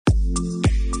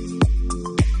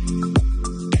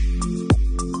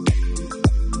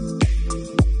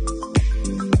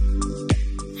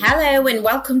Hello and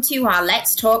welcome to our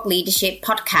Let's Talk Leadership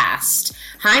podcast.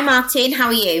 Hi Martin, how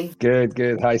are you?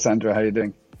 Good. Hi Sandra, how are you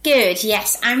doing? Good,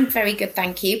 yes, I'm very good,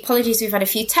 thank you. Apologies, we've had a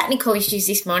few technical issues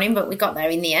this morning, but we got there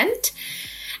in the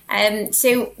end.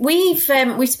 So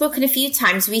we've spoken a few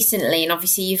times recently, and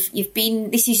obviously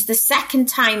this is the second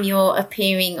time you're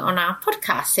appearing on our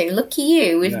podcast. So lucky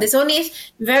you. Yeah. There's only a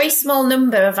very small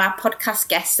number of our podcast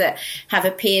guests that have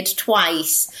appeared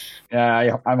twice.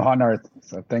 Yeah, I'm honored.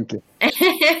 So thank you.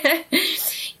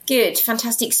 Good,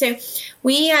 fantastic. So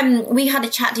we had a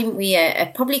chat, didn't we?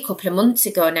 Probably a couple of months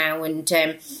ago now, and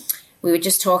we were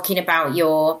just talking about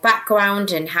your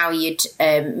background and how you'd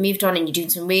moved on, and you're doing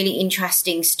some really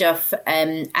interesting stuff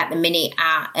at the minute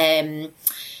at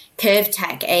Curve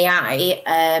Tech AI,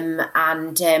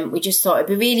 and we just thought it'd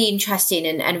be really interesting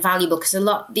and valuable, because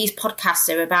these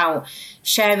podcasts are about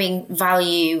sharing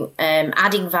value,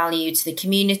 adding value to the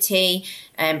community,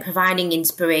 providing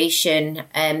inspiration.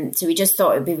 So we just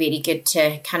thought it'd be really good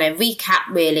to kind of recap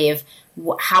really of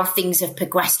how things have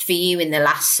progressed for you in the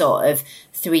last sort of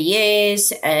 3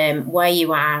 years, where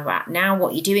you are at now,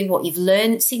 what you're doing, what you've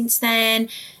learned since then,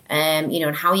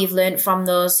 and how you've learned from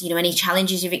those, any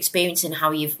challenges you've experienced and how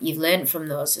you've learned from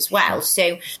those as well.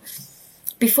 So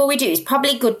before we do, it's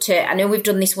probably good to, I know we've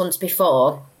done this once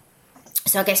before,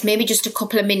 so I guess maybe just a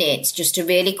couple of minutes, just a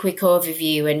really quick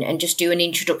overview and just do an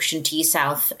introduction to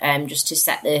yourself, just to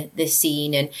set the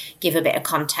scene and give a bit of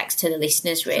context to the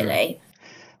listeners, really.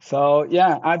 Sure. So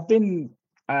yeah, I've been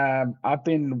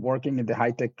working in the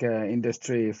high-tech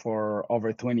industry for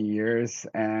over 20 years,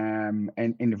 and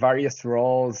in various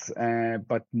roles,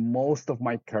 but most of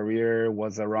my career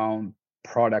was around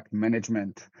product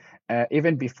management.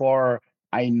 Even before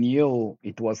I knew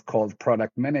it was called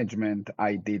product management,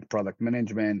 I did product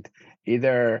management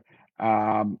either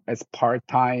as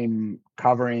part-time,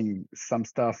 covering some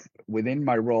stuff within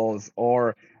my roles,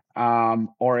 or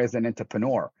as an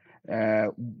entrepreneur.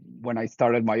 When I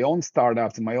started my own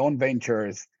startups, my own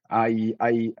ventures, I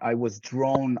was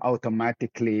drawn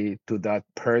automatically to that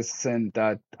person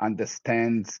that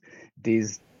understands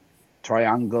this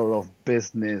triangle of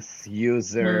business,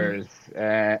 users,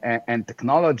 and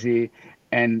technology.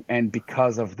 And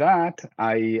because of that,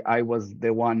 I was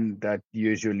the one that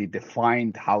usually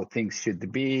defined how things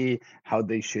should be, how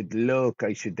they should look,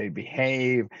 how should they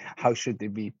behave, how should they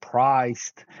be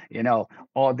priced,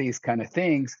 all these kind of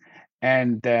things.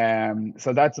 And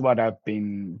so that's what I've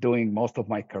been doing most of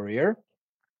my career.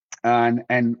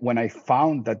 And when I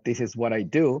found that this is what I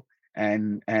do,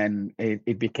 and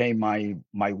it became my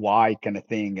why kind of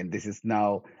thing, and this is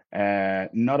now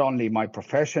not only my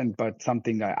profession, but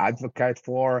something I advocate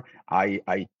for.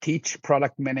 I teach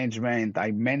product management.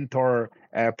 I mentor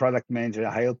product managers.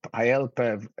 I help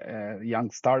young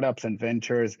startups and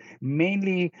ventures,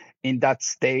 mainly in that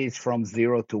stage from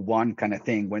 0 to 1 kind of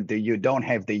thing, when you don't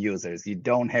have the users, you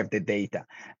don't have the data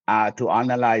to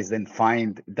analyze and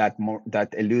find that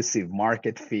elusive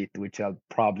market fit, which I'm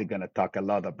probably going to talk a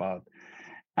lot about.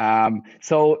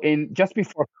 So just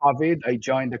before COVID, I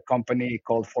joined a company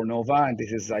called Fornova, and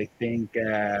this is, I think,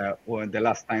 the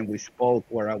last time we spoke,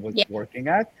 where I was working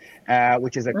at,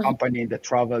 which is a company in the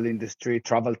travel industry,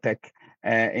 travel tech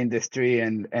industry,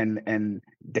 and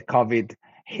the COVID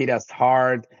hit us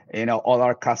hard. All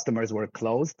our customers were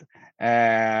closed.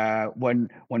 When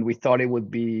we thought it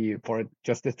would be for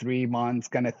just a 3 months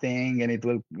kind of thing, and it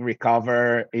will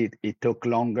recover, it took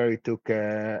longer. It took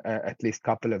at least a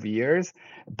couple of years.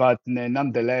 But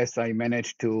nonetheless, I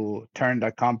managed to turn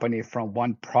the company from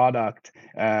one product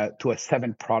to a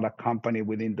 7-product company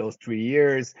within those 3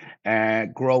 years,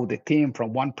 grow the team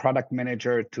from 1 product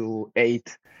manager to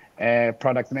 8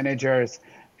 product managers.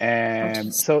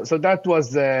 So that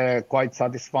was quite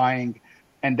satisfying.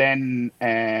 And then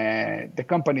the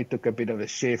company took a bit of a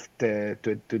shift to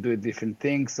do different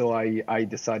things. So I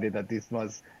decided that this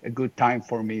was a good time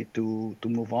for me to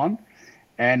move on.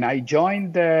 And I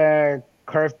joined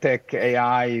Curve Tech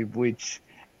AI, which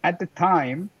at the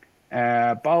time,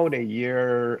 about a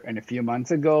year and a few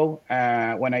months ago,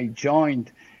 when I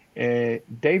joined,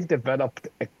 they've developed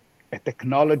a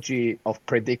technology of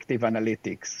predictive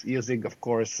analytics using, of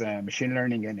course, machine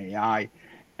learning and AI.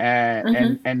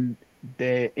 And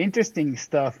the interesting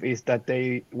stuff is that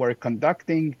they were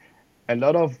conducting a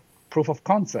lot of proof of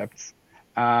concepts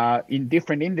in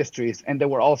different industries, and they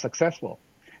were all successful.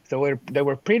 So they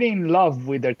were pretty in love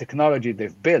with their technology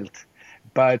they've built.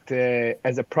 But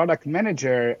as a product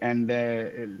manager and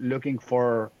looking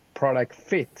for product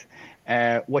fit,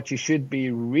 what you should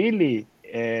be really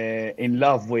in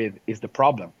love with is the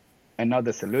problem and not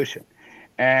the solution.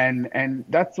 And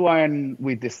that's when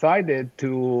we decided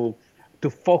to to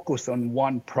focus on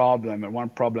one problem and one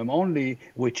problem only,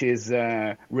 which is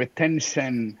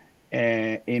retention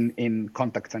in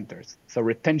contact centers. So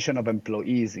retention of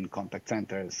employees in contact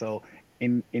centers. So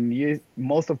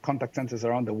most of contact centers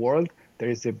around the world, there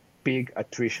is a big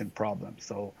attrition problem.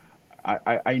 So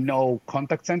I know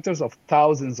contact centers of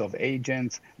thousands of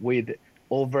agents with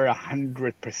over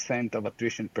 100% of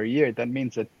attrition per year. That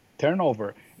means that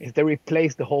turnover is they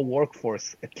replace the whole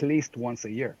workforce at least once a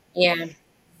year. Yeah.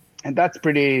 And that's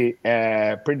pretty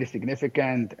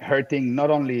significant, hurting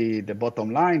not only the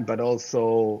bottom line, but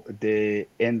also the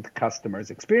end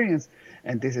customer's experience.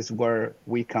 And this is where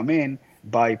we come in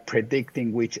by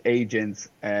predicting which agents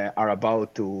are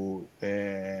about to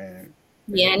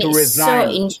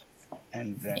resign.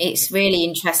 It's really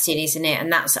interesting, isn't it?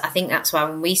 And I think that's why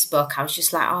when we spoke, I was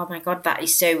just like, oh my God, that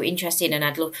is so interesting. And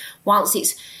I'd love, whilst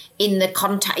it's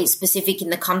specific in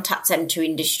the contact center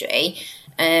industry,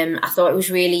 I thought it was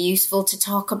really useful to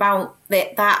talk about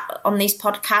that on this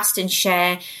podcast and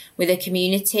share with the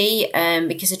community,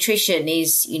 because attrition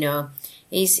is,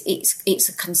 it's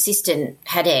a consistent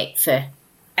headache for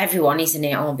everyone, isn't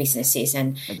it? All businesses,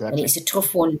 and it's a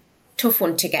tough one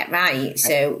to get right.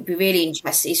 So it'd be really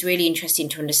interesting. It's really interesting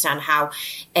to understand how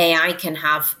AI can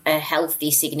have a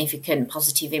healthy, significant,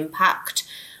 positive impact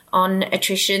on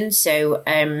attrition. So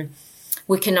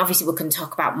we can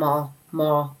talk about more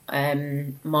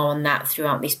on that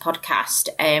throughout this podcast.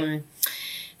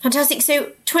 Fantastic.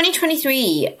 So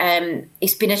 2023,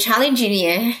 it's been a challenging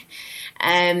year.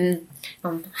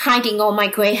 I'm hiding all my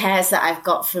grey hairs that I've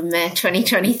got from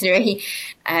 2023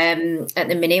 at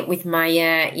the minute with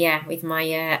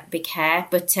my big hair.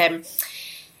 But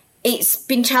it's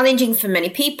been challenging for many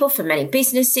people, for many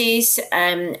businesses,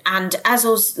 and as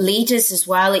us leaders as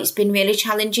well. It's been really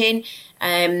challenging.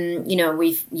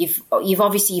 You've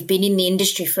obviously been in the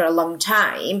industry for a long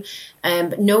time,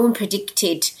 but no one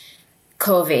predicted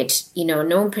COVID.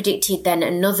 No one predicted then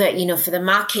another, for the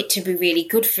market to be really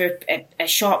good for a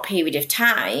short period of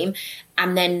time,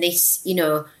 and then this,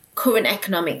 current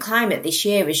economic climate this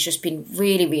year has just been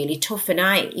really, really tough. And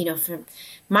from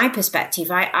my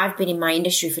perspective, I've been in my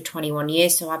industry for 21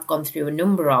 years, so I've gone through a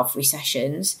number of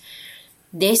recessions.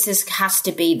 This has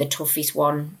to be the toughest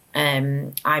one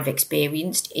I've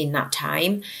experienced in that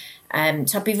time.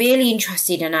 So I'd be really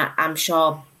interested, and I'm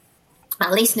sure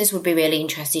our listeners would be really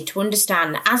interested to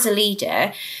understand, as a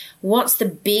leader, what's the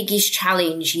biggest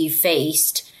challenge you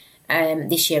faced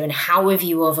this year, and how have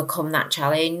you overcome that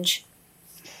challenge?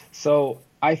 So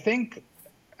I think,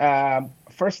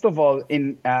 first of all,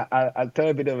 I'll tell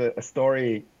a bit of a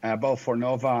story about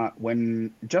Fornova.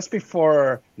 When just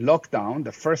before lockdown,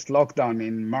 the first lockdown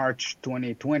in March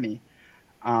 2020,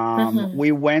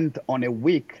 we went on a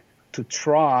week to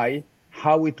try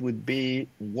how it would be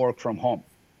work from home.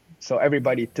 So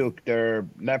everybody took their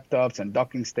laptops and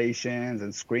docking stations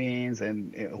and screens,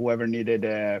 and whoever needed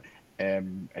a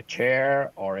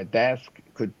chair or a desk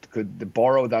could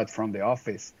borrow that from the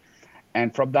office.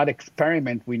 And from that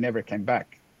experiment, we never came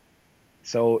back.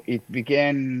 So it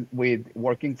began with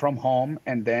working from home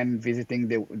and then visiting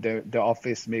the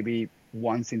office maybe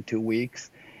once in 2 weeks,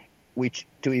 which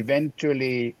to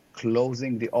eventually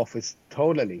closing the office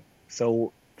totally.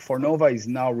 So Fornova is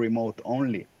now remote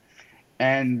only.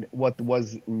 And what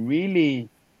was really,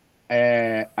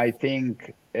 I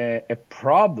think, a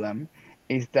problem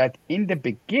is that in the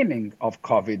beginning of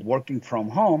COVID, working from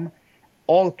home,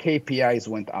 all KPIs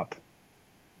went up.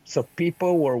 So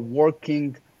people were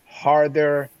working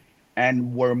harder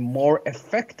and were more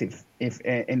effective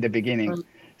in the beginning.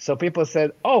 So people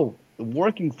said, oh,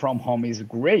 working from home is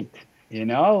great.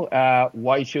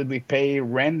 Why should we pay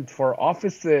rent for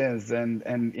offices and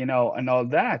all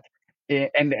that?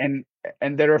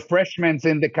 And the refreshments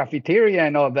in the cafeteria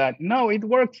and all that. No, it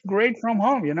works great from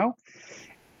home,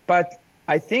 But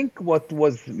I think what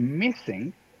was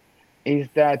missing is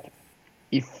that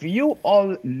if you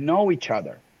all know each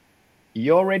other,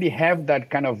 you already have that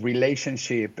kind of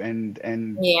relationship and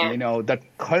that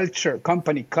culture,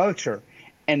 company culture,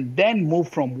 and then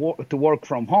move to work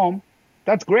from home.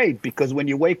 That's great, because when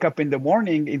you wake up in the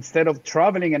morning, instead of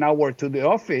traveling an hour to the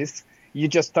office, you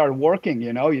just start working.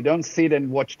 You don't sit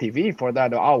and watch TV for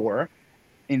that hour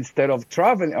instead of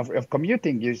traveling, of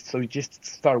commuting. So you just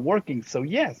start working. So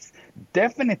yes,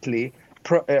 definitely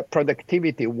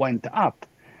productivity went up.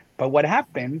 But what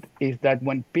happened is that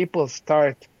when people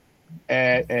start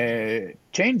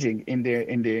changing in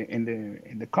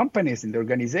the companies, in the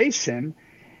organization,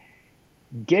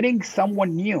 getting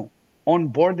someone new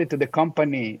onboarded to the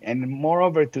company, and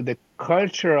moreover to the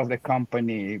culture of the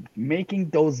company, making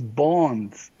those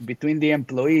bonds between the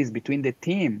employees, between the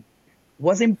team,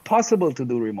 was impossible to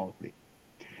do remotely.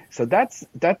 So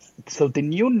so the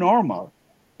new normal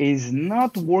is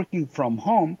not working from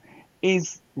home,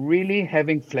 is really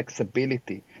having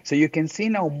flexibility. So you can see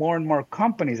now more and more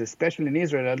companies, especially in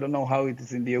Israel. I don't know how it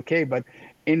is in the UK, but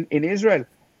in Israel,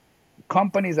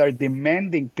 companies are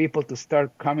demanding people to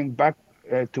start coming back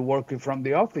to work from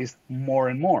the office more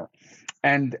and more.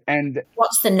 And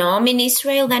What's the norm in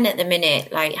Israel then at the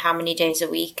minute? Like, how many days a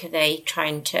week are they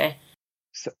trying to?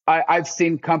 so I've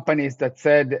seen companies that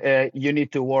said you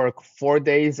need to work 4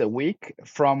 days a week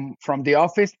from the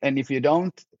office, and if you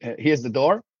don't, here's the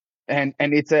door. And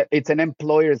it's an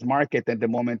employer's market at the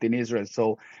moment in Israel.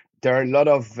 So there are a lot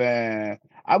of I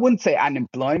wouldn't say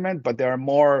unemployment, but there are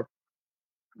more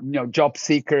job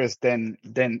seekers than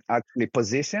actually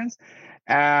positions.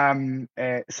 So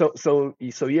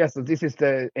yes, so this is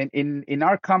in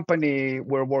our company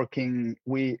we're working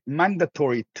we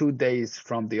mandatory 2 days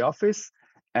from the office.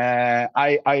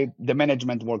 I the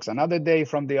management works another day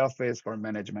from the office for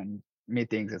management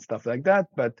meetings and stuff like that.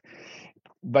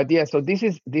 But yeah, so this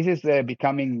is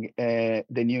becoming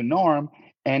the new norm,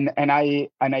 and I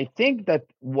think that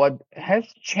what has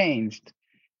changed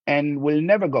and will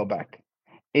never go back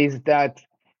is that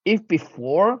if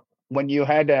before, when you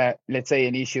had let's say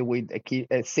an issue with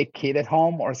a sick kid at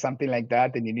home or something like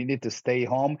that, and you needed to stay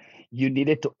home, you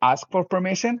needed to ask for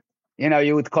permission.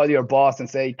 You would call your boss and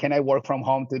say, can I work from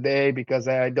home today because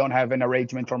I don't have an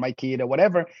arrangement for my kid or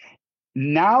whatever.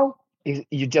 Now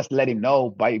you just let him know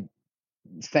by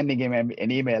sending him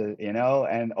an email,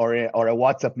 and or a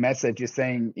WhatsApp message, you're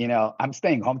saying, I'm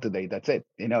staying home today. That's it.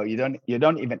 You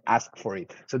don't even ask for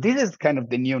it. So this is kind of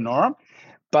the new norm.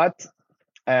 But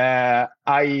I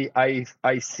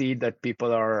see that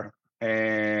people are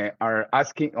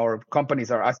asking, or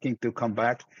companies are asking to come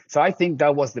back. So I think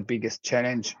that was the biggest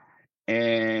challenge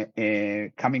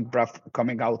coming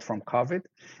out from COVID.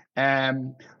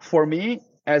 For me,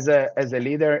 as a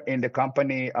leader in the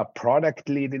company, a product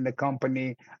lead in the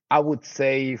company, I would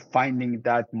say finding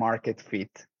that market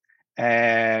fit,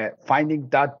 finding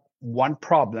that one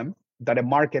problem that a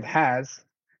market has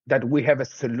that we have a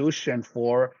solution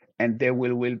for, and they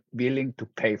will willing to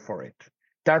pay for it.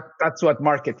 That's what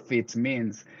market fit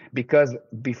means. Because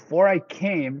before I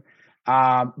came,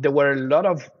 there were a lot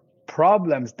of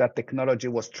problems that technology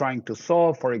was trying to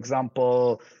solve. For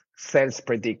example, sales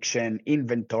prediction,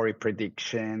 inventory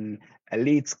prediction,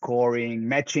 lead scoring,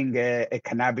 matching a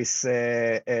cannabis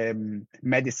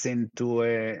medicine to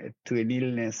an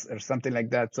illness or something like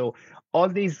that. So all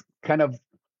these kind of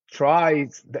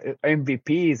tries, the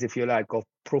MVPs, if you like, of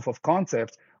proof of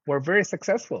concepts, were very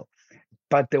successful.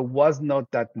 But there was not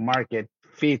that market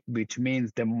fit, which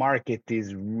means the market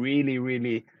is really,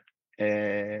 really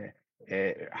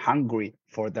hungry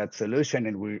for that solution,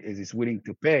 and is willing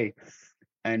to pay.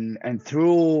 And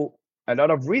through a lot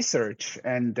of research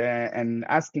and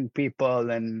asking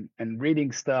people and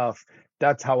reading stuff,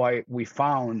 that's how we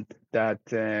found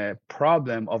that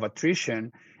problem of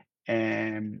attrition,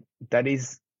 and that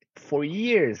is for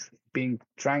years being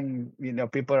trying.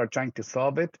 People are trying to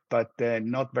solve it, but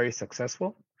not very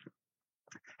successful.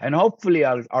 And hopefully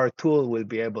our tool will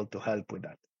be able to help with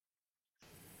that.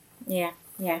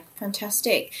 Yeah,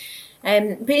 fantastic.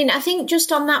 Brilliant. I think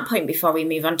just on that point, before we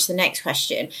move on to the next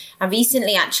question, I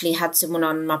recently actually had someone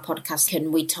on my podcast,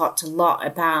 and we talked a lot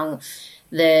about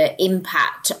the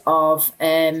impact of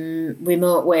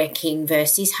remote working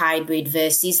versus hybrid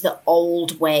versus the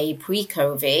old way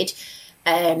pre-COVID,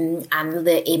 and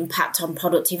the impact on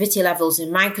productivity levels.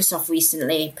 And Microsoft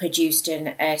recently produced a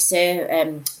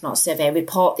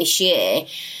report this year,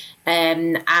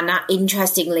 and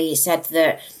interestingly, it said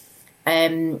that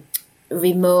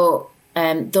remote,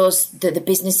 the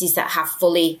businesses that have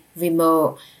fully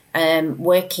remote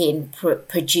working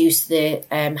produce the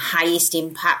lowest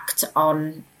impact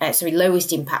on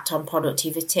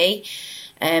productivity.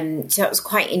 So it was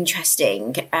quite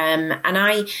interesting. And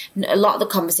a lot of the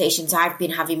conversations I've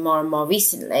been having more and more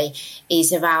recently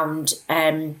is around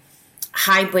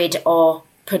hybrid or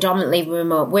predominantly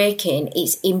remote working.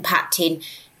 It's impacting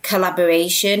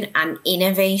collaboration and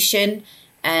innovation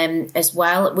as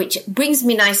well, which brings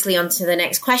me nicely onto the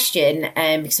next question,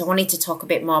 because I wanted to talk a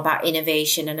bit more about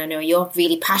innovation. And I know you're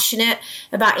really passionate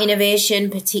about innovation,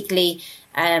 particularly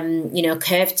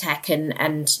Curve Tech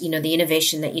and the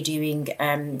innovation that you're doing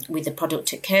with the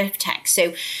product at Curve Tech.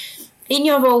 So in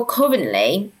your role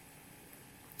currently,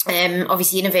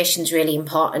 obviously innovation is really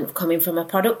important, coming from a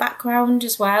product background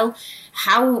as well.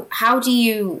 How do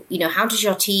you, how does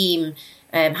your team,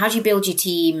 how do you build your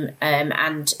team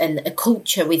and a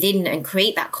culture within, and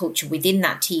create that culture within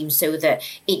that team so that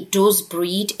it does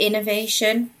breed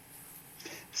innovation?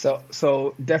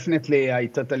 So definitely, I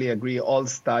totally agree. All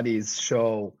studies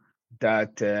show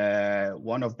that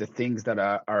one of the things that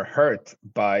are hurt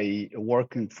by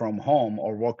working from home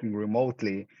or working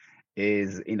remotely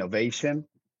is innovation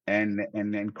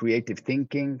and creative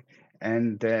thinking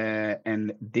and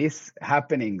these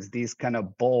happenings, these kind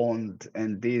of bond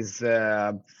and these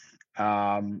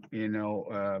um, you know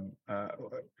uh, uh,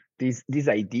 these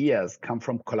ideas come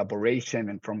from collaboration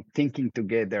and from thinking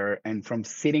together and from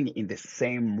sitting in the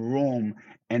same room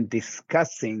and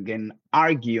discussing and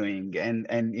arguing and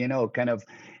kind of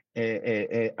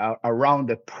around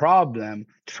the problem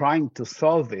trying to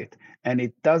solve it, and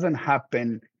it doesn't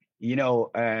happen you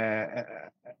know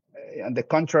on the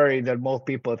contrary that most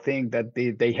people think that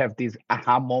they have these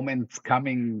aha moments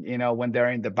coming when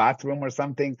they're in the bathroom or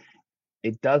something.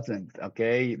 It doesn't,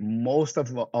 okay? Most of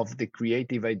the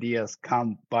creative ideas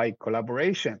come by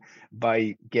collaboration,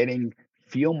 by getting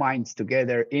few minds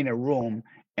together in a room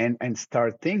and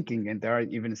start thinking. And there are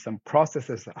even some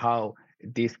processes how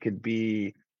this could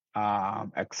be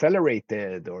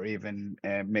accelerated or even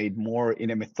made more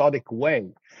in a methodic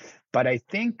way. But I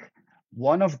think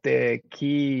one of the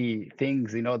key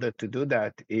things in order to do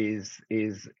that is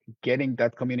getting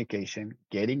that communication,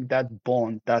 getting that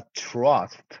bond, that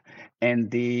trust,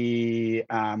 and the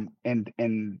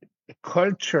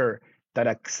culture that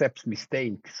accepts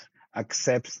mistakes,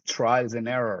 accepts trials and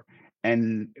error,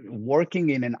 and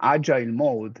working in an agile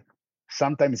mode.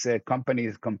 Sometimes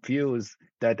companies confuse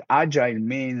that agile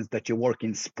means that you work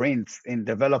in sprints, in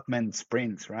development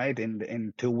sprints, right?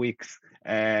 In 2 weeks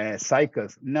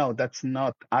cycles. No, that's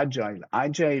not agile.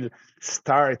 Agile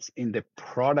starts in the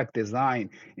product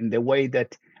design, in the way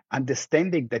that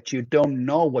understanding that you don't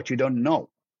know what you don't know,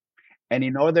 and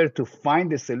in order to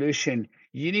find a solution,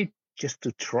 you need just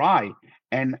to try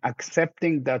and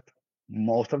accepting that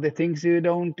most of the things you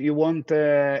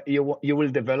will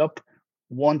develop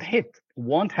won't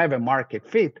have a market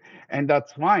fit, and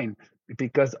that's fine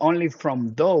because only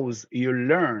from those you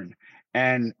learn.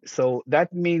 And so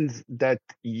that means that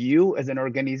you as an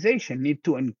organization need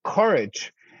to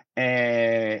encourage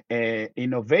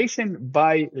innovation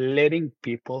by letting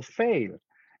people fail.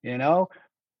 You know,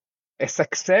 a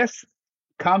success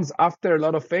comes after a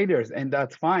lot of failures, and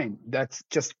that's fine. That's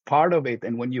just part of it.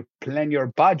 And when you plan your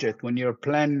budget, when you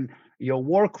plan your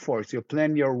workforce, you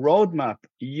plan your roadmap,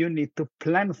 you need to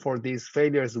plan for these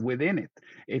failures within it.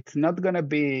 It's not going to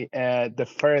be the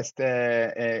first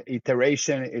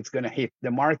iteration. It's going to hit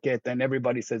the market and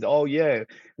everybody says, oh yeah,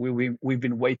 we've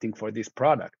been waiting for this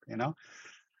product,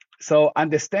 so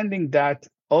understanding that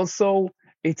also,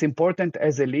 it's important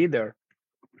as a leader,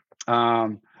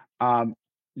 um, um,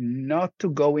 not to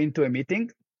go into a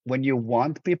meeting when you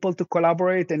want people to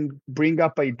collaborate and bring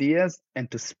up ideas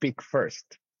and to speak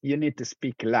first. You need to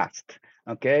speak last,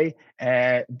 okay?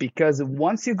 Because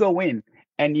once you go in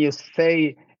and you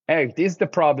say, "Hey, this is the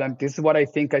problem. This is what I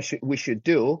think we should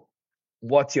do.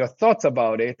 What's your thoughts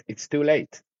about it?" It's too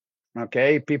late.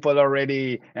 Okay, people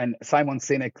already, and Simon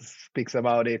Sinek speaks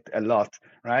about it a lot,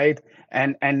 right?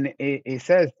 And he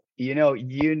says,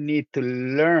 you need to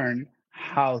learn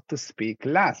how to speak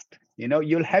last.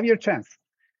 You'll have your chance.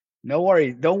 No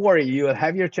worry, don't worry. You will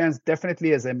have your chance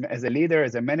definitely as a leader,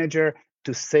 as a manager,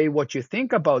 to say what you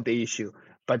think about the issue.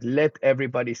 But let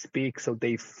everybody speak so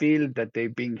they feel that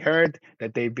they've been heard,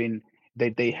 that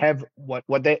they have what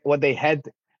they had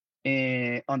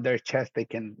on their chest. They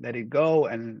can let it go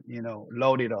and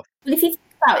load it off. Well, if you think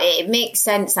about it, it makes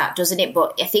sense, that, doesn't it?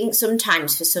 But I think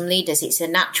sometimes for some leaders, it's a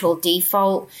natural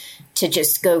default to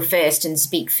just go first and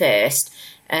speak first,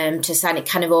 to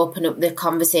kind of open up the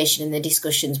conversation and the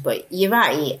discussions. But you're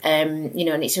right, and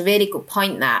it's a really good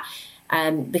point that,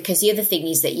 because the other thing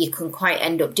is that you can quite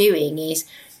end up doing is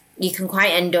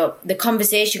the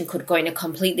conversation could go in a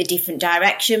completely different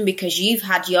direction because you've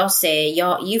had your say,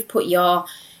 you've put your,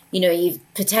 you've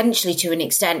potentially to an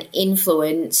extent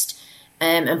influenced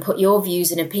and put your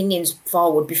views and opinions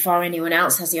forward before anyone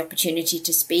else has the opportunity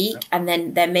to speak. Yeah. And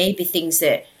then there may be things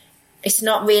that it's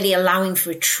not really allowing for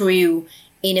a true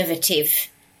innovative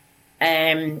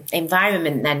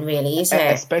environment then, really, is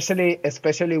it?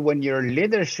 Especially when your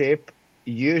leadership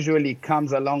usually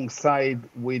comes alongside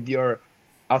with your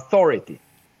authority.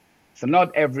 So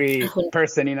not every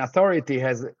person in authority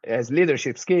has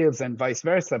leadership skills and vice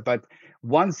versa. But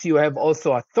once you have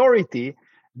also authority,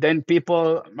 then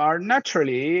people are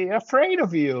naturally afraid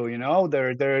of you.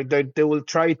 They will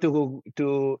try to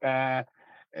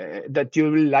that you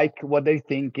will like what they're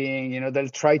thinking. They'll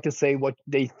try to say what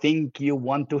they think you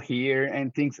want to hear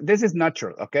and things. This is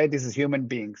natural, okay? This is human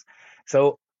beings.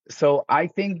 So I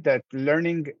think that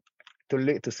learning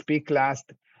to speak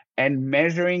last and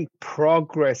measuring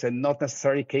progress and not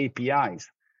necessarily KPIs.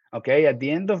 Okay, at the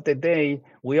end of the day,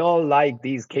 we all like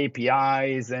these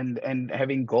KPIs and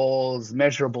having goals,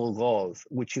 measurable goals,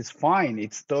 which is fine.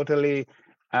 It's totally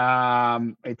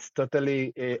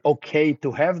okay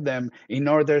to have them in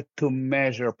order to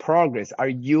measure progress. Are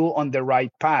you on the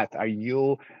right path? Are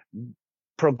you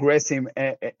progressing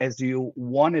as you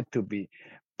want it to be?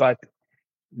 But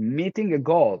meeting a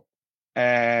goal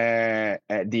at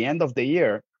the end of the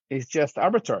year is just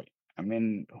arbitrary. I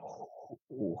mean,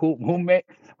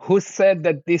 who said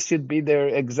that this should be their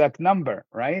exact number,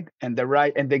 right? And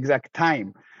the exact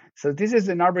time. So this is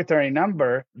an arbitrary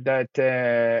number that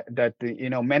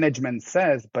management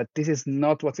says, but this is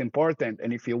not what's important.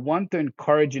 And if you want to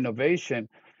encourage innovation,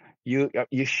 you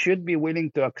should be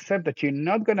willing to accept that you're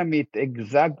not going to meet the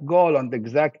exact goal on the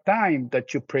exact time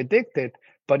that you predicted,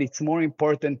 but it's more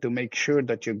important to make sure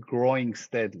that you're growing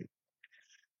steadily.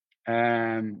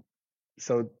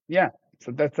 So yeah,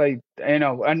 so that's and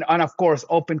of course,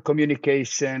 open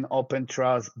communication, open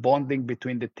trust, bonding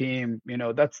between the team.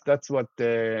 That's what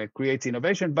creates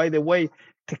innovation. By the way,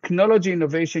 technology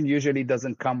innovation usually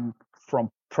doesn't come from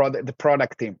the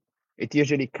product team. It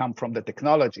usually comes from the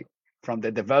technology, from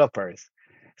the developers.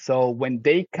 So when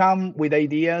they come with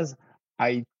ideas,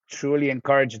 I truly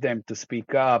encourage them to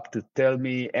speak up, to tell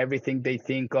me everything they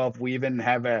think of. We even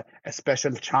have a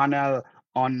special channel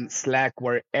on Slack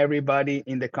where everybody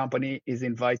in the company is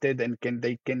invited and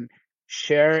they can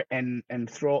share and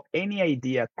throw any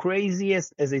idea,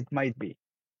 craziest as it might be,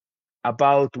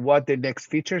 about what the next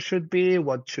feature should be,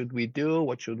 what should we do,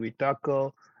 what should we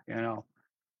tackle.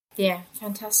 Yeah,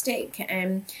 fantastic.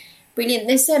 Brilliant.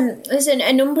 There's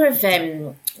a number of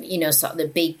sort of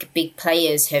the big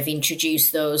players have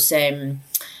introduced those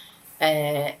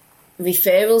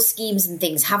referral schemes and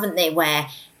things, haven't they? Where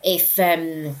if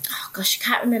I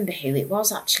can't remember who it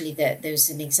was actually, that there was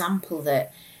an example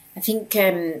that I think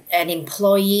an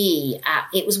employee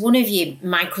it was one of your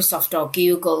Microsoft or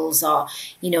Google's or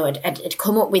had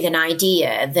come up with an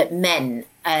idea that meant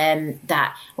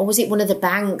that, or was it one of the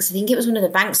banks? I think it was one of the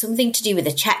banks, something to do with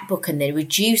the checkbook, and they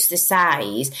reduced the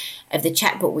size of the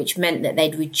checkbook, which meant that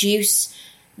they'd reduce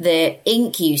the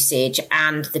ink usage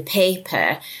and the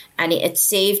paper, and it had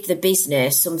saved the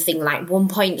business something like 1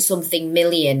 point something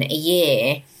million a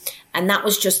year. And that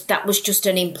was just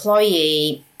an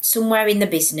employee somewhere in the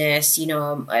business,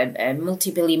 a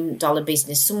multi-billion-dollar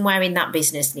business, somewhere in that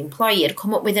business, an employee had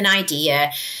come up with an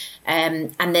idea,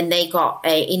 and then they got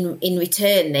in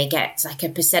return they get like a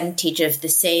percentage of the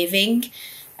saving.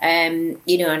 And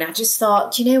I just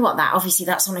thought, that obviously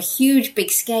that's on a huge big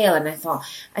scale, and I thought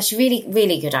that's a really,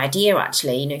 really good idea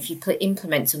actually, if you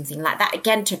implement something like that,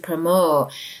 again, to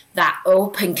promote that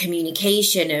open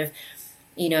communication of,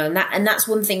 and that's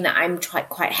one thing that I'm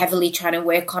quite heavily trying to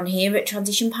work on here at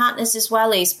Transition Partners as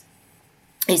well, is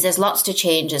there's lots to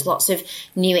change, there's lots of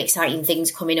new exciting things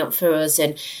coming up for us,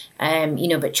 and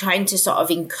but trying to sort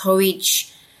of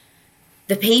encourage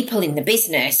the people in the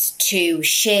business to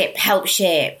help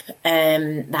shape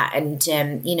that,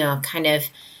 and kind of,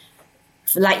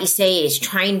 like you say, is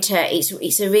trying to,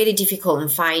 it's a really difficult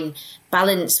and fine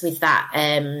balance with that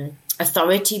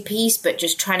authority piece, but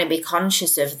just trying to be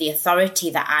conscious of the authority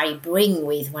that I bring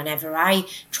with whenever I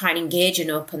try and engage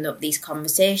and open up these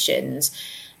conversations.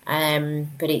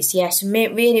 But it's some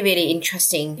really, really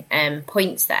interesting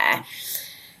points there.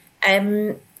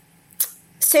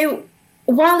 So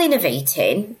while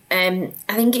innovating, I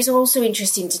think it's also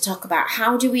interesting to talk about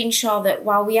how do we ensure that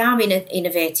while we are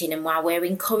innovating and while we're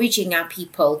encouraging our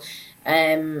people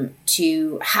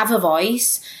to have a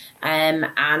voice,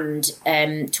 and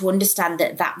to understand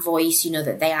that voice,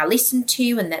 that they are listened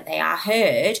to and that they are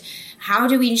heard, how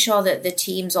do we ensure that the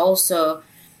team's also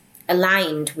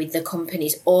aligned with the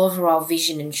company's overall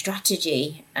vision and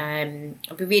strategy?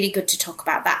 It'll be really good to talk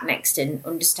about that next and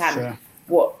understand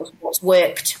Sure. what's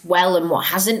worked well and what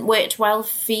hasn't worked well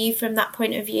for you from that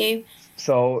point of view.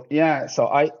 So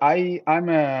I'm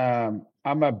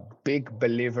a big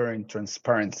believer in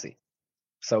transparency.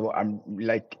 So I'm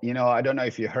like, I don't know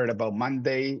if you heard about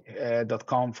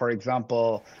Monday.com, for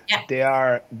example. Yeah. They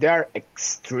are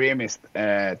extremist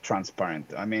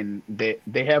transparent. I mean,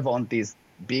 they have on these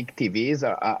big TVs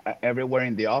everywhere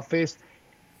in the office,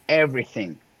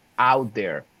 everything out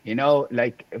there.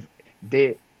 Like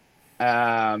the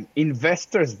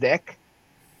investors deck,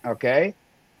 okay,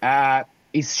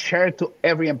 is shared to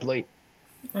every employee.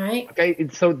 Right. Okay,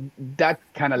 so that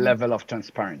kind of level of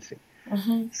transparency.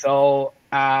 Mm-hmm. So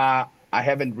I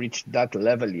haven't reached that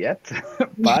level yet,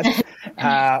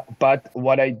 but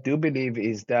what I do believe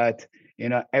is that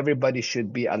everybody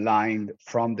should be aligned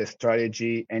from the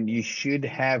strategy, and you should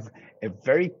have a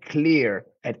very clear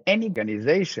at any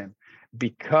organization,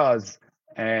 because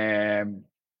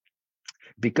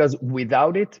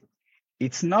without it,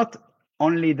 it's not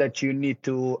only that you need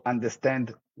to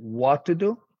understand what to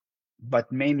do,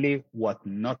 but mainly what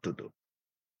not to do.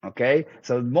 Okay,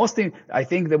 so I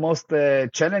think the most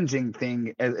challenging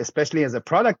thing, especially as a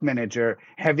product manager,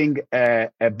 having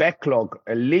a backlog,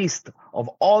 a list of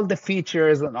all the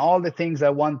features and all the things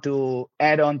I want to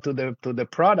add on to the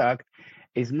product,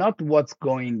 is not what's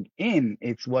going in.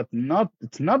 It's not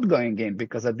going in,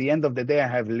 because at the end of the day, I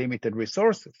have limited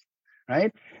resources,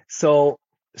 right? So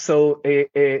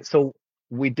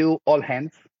we do all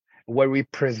hands, where we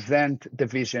present the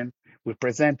vision. We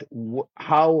present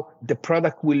how the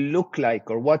product will look like,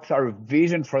 or what's our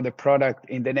vision for the product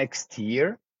in the next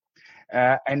year.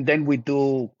 And then we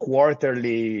do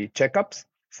quarterly checkups.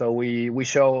 So we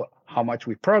show how much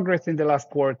we progressed in the last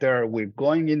quarter. We're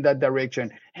going in that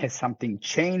direction. Has something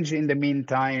changed in the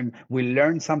meantime? We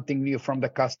learned something new from the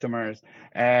customers.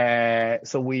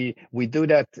 So we do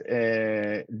that,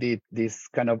 this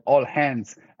kind of all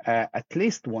hands, at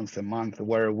least once a month,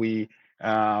 where we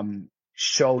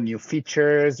show new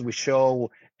features. We show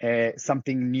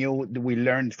something new that we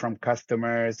learned from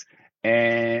customers.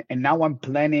 And now I'm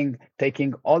planning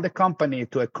taking all the company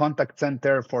to a contact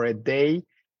center for a day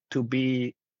to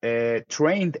be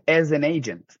trained as an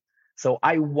agent. So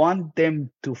I want them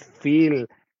to feel,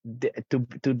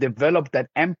 to develop that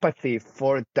empathy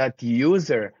for that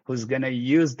user who's going to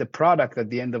use the product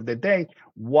at the end of the day.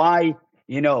 Why,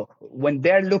 when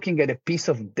they're looking at a piece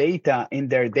of data in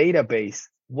their database,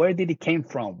 where did it came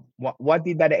from? What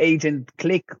did that agent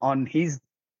click on his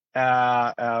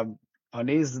dashboard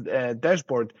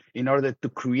in order to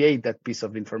create that piece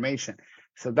of information?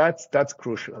 So that's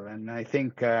crucial, and I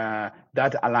think that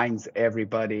aligns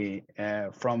everybody,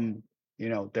 from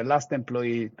the last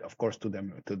employee, of course, to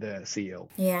the CEO.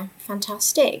 Yeah,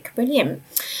 fantastic, brilliant,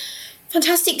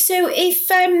 fantastic. So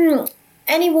if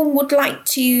anyone would like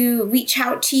to reach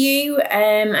out to you,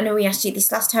 I know we asked you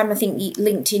this last time. I think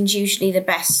LinkedIn's usually the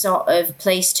best sort of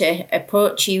place to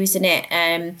approach you, isn't it?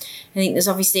 I think there's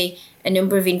obviously a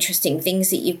number of interesting things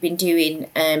that you've been doing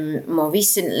more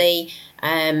recently,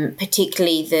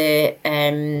 particularly the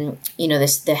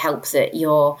help that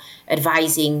you're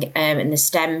advising in the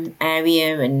STEM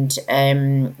area, and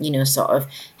sort of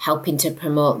helping to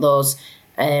promote those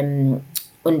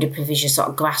underprovisioned sort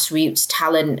of grassroots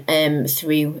talent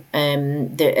through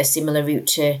a similar route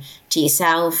to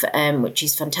yourself, which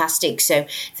is fantastic. So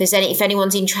if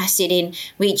anyone's interested in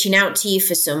reaching out to you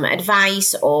for some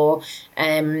advice or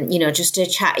just a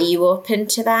chat, are you open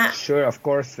to that? Sure, of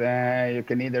course. You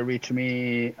can either reach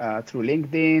me through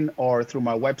LinkedIn or through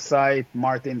my website,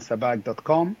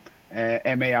 martinsabag.com,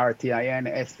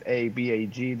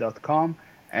 martinsabag.com.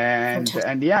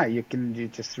 And yeah, you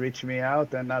just reach me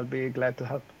out, and I'll be glad to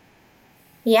help.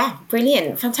 Yeah,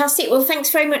 brilliant, fantastic. Well, thanks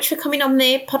very much for coming on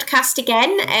the podcast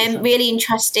again. Really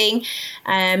interesting.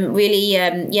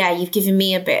 You've given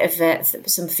me a bit of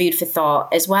some food for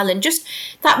thought as well, and just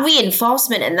that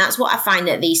reinforcement. And that's what I find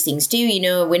that these things do.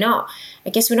 We're not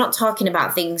talking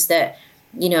about things that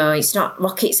it's not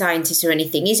rocket scientists or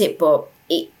anything, is it? But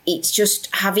it's just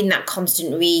having that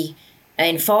constant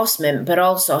reinforcement, but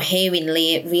also hearing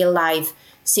real life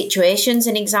situations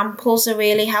and examples are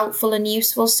really helpful and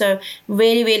useful. So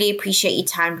really, really appreciate your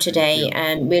time today,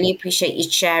 and really appreciate you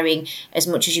sharing as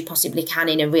much as you possibly can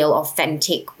in a real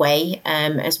authentic way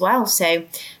as well. So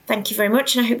thank you very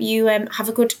much, and I hope you have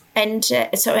a good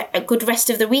a good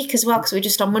rest of the week as well, because we're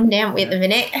just on Monday, aren't we, at the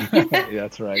minute?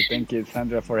 That's right. Thank you,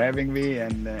 Sandra, for having me,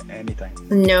 and anytime.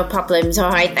 No problems. All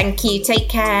right, thank you. Take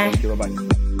care. Thank you.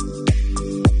 Bye-bye.